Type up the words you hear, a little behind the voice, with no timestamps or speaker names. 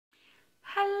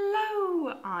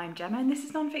I'm Gemma and this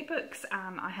is Non-Fic Books,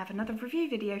 and I have another review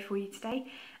video for you today,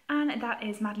 and that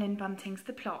is Madeleine Bunting's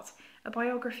The Plot, a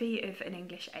biography of an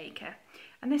English acre.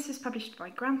 And this was published by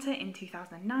Granta in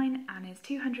 2009 and is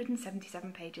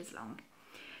 277 pages long.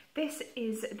 This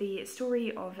is the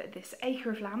story of this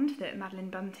acre of land that Madeleine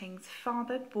Bunting's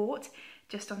father bought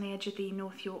just on the edge of the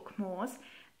North Yorkshire Moors,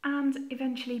 and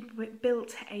eventually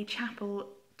built a chapel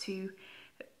to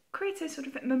create a sort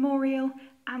of memorial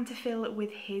and to fill with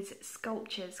his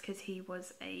sculptures because he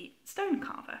was a stone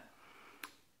carver.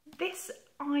 This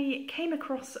I came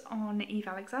across on Eve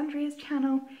Alexandria's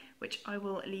channel, which I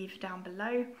will leave down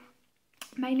below,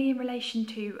 mainly in relation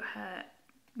to her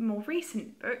more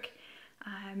recent book,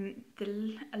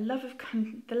 The Love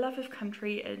of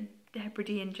Country, a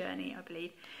Hebridean Journey, I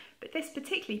believe. But this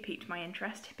particularly piqued my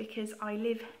interest because I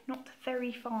live not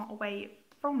very far away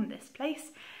from this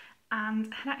place,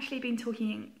 and had actually been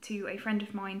talking to a friend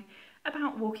of mine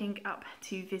about walking up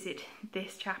to visit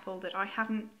this chapel that I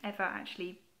hadn't ever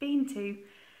actually been to,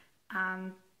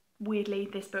 and weirdly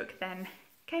this book then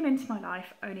came into my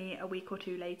life only a week or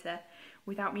two later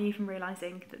without me even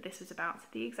realising that this was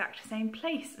about the exact same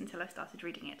place until I started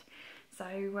reading it.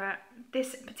 So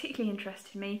this particularly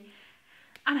interested me,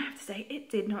 and I have to say it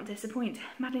did not disappoint.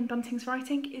 Madeleine Bunting's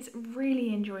writing is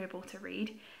really enjoyable to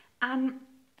read, and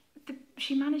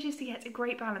she manages to get a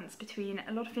great balance between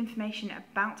a lot of information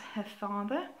about her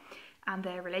father and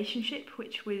their relationship,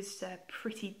 which was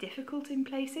pretty difficult in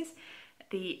places,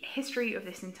 the history of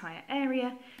this entire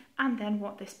area, and then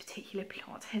what this particular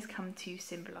plot has come to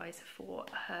symbolise for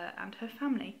her and her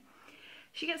family.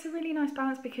 She gets a really nice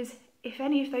balance because if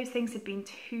any of those things had been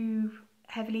too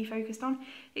heavily focused on,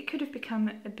 it could have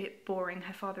become a bit boring.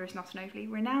 Her father is not an overly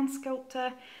renowned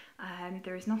sculptor,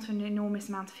 there is not an enormous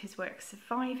amount of his work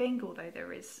surviving, although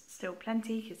there is still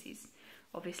plenty because he's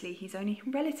only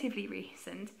relatively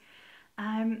recent,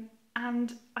 and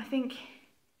I think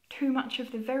too much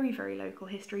of the very, very local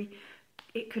history,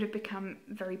 it could have become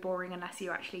very boring unless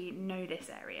you actually know this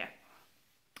area.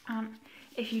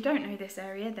 If you don't know this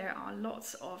area, there are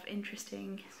lots of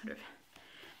interesting sort of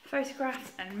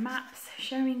photographs and maps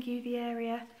showing you the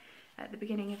area at the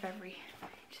beginning of every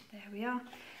page. There we are,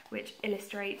 which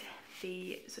illustrate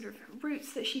the sort of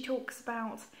routes that she talks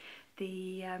about.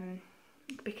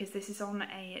 Because this is on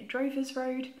a drover's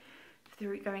road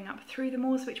going up through the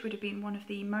moors, which would have been one of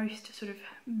the most sort of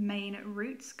main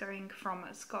routes going from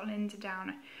Scotland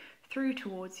down through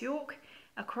towards York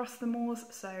across the moors.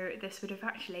 So this would have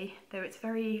actually, though it's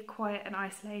very quiet and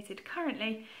isolated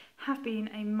currently, have been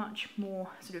a much more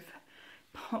sort of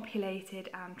populated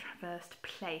and traversed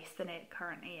place than it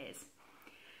currently is.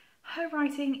 Her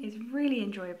writing is really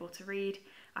enjoyable to read.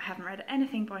 I haven't read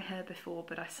anything by her before,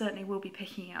 but I certainly will be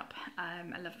picking up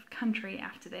A Love of Country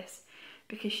after this,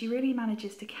 because she really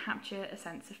manages to capture a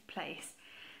sense of place.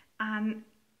 And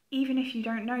even if you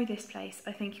don't know this place,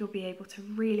 I think you'll be able to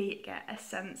really get a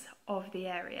sense of the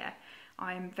area.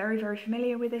 I'm very, very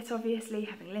familiar with it, obviously,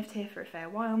 having lived here for a fair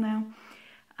while now,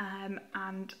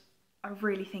 and I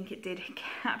really think it did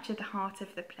capture the heart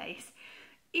of the place,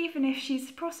 even if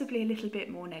she's possibly a little bit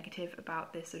more negative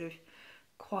about this sort of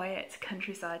quiet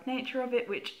countryside nature of it,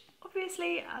 which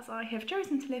obviously, as I have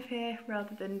chosen to live here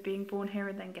rather than being born here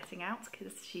and then getting out,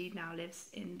 because she now lives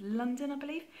in London, I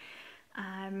believe,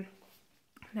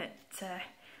 that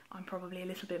I'm probably a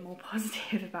little bit more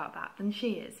positive about that than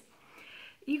she is.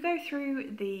 You go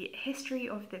through the history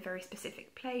of the very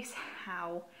specific place,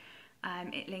 how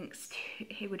it links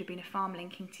to, it would have been a farm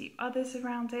linking to others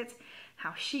around it,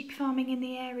 how sheep farming in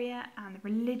the area, and the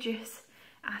religious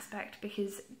aspect,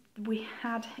 because we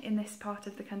had in this part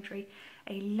of the country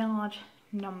a large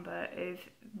number of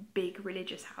big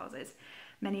religious houses,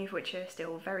 many of which are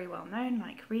still very well known,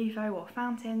 like Revo or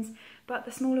Fountains, but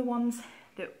the smaller ones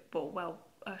that were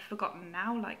forgotten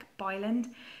now, like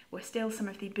Byland, were still some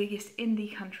of the biggest in the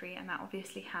country, and that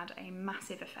obviously had a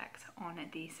massive effect on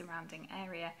the surrounding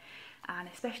area. And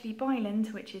especially Byland,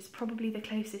 which is probably the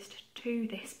closest to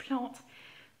this plot,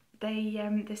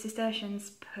 the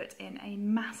Cistercians put in a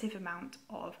massive amount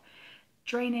of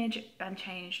drainage and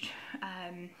changed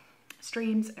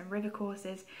streams and river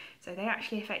courses, so they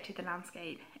actually affected the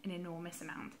landscape an enormous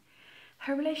amount.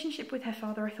 Her relationship with her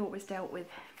father, I thought, was dealt with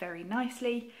very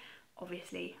nicely.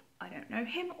 Obviously, I don't know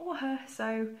him or her,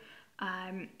 so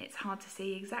it's hard to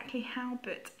see exactly how,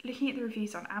 but looking at the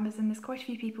reviews on Amazon, there's quite a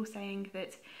few people saying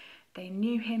that they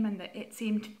knew him and that it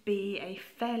seemed to be a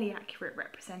fairly accurate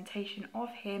representation of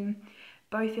him,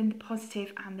 both in the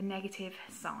positive and the negative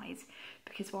sides,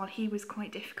 because while he was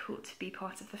quite difficult to be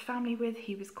part of the family with,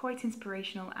 he was quite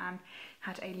inspirational and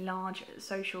had a large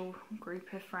social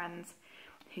group of friends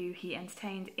who he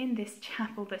entertained in this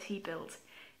chapel that he built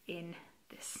in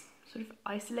this sort of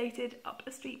isolated up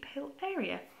a steep hill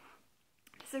area.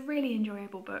 It's a really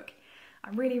enjoyable book. I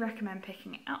really recommend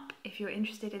picking it up if you're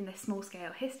interested in this small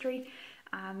scale history,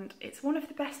 and it's one of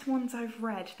the best ones I've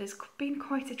read. There's been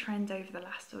quite a trend over the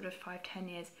last sort of 5-10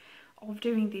 years of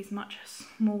doing these much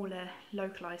smaller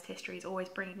localised histories, always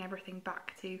bringing everything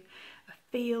back to a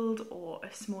field or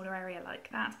a smaller area like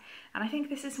that. And I think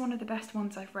this is one of the best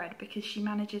ones I've read because she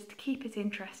manages to keep it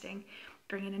interesting,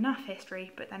 bring in enough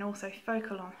history, but then also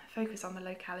focus on the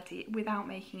locality without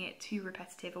making it too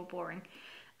repetitive or boring.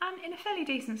 And in a fairly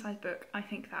decent sized book, I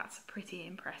think that's pretty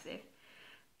impressive.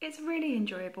 It's really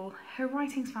enjoyable, her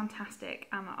writing's fantastic,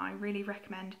 and I really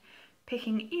recommend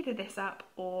picking either this up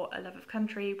or A Love of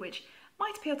Country, which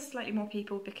might appeal to slightly more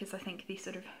people because I think the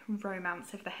sort of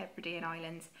romance of the Hebridean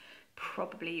Islands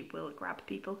probably will grab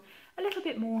people a little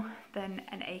bit more than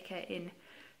An Acre in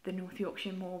the North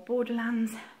Yorkshire Moor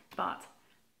borderlands, but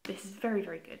this is very,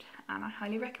 very good and I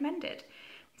highly recommend it.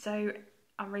 So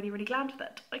I'm really, really glad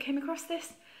that I came across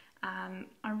this, and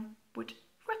I would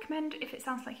recommend, if it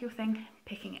sounds like your thing,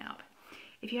 picking it up.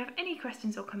 If you have any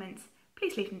questions or comments,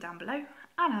 please leave them down below,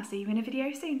 and I'll see you in a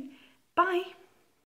video soon. Bye!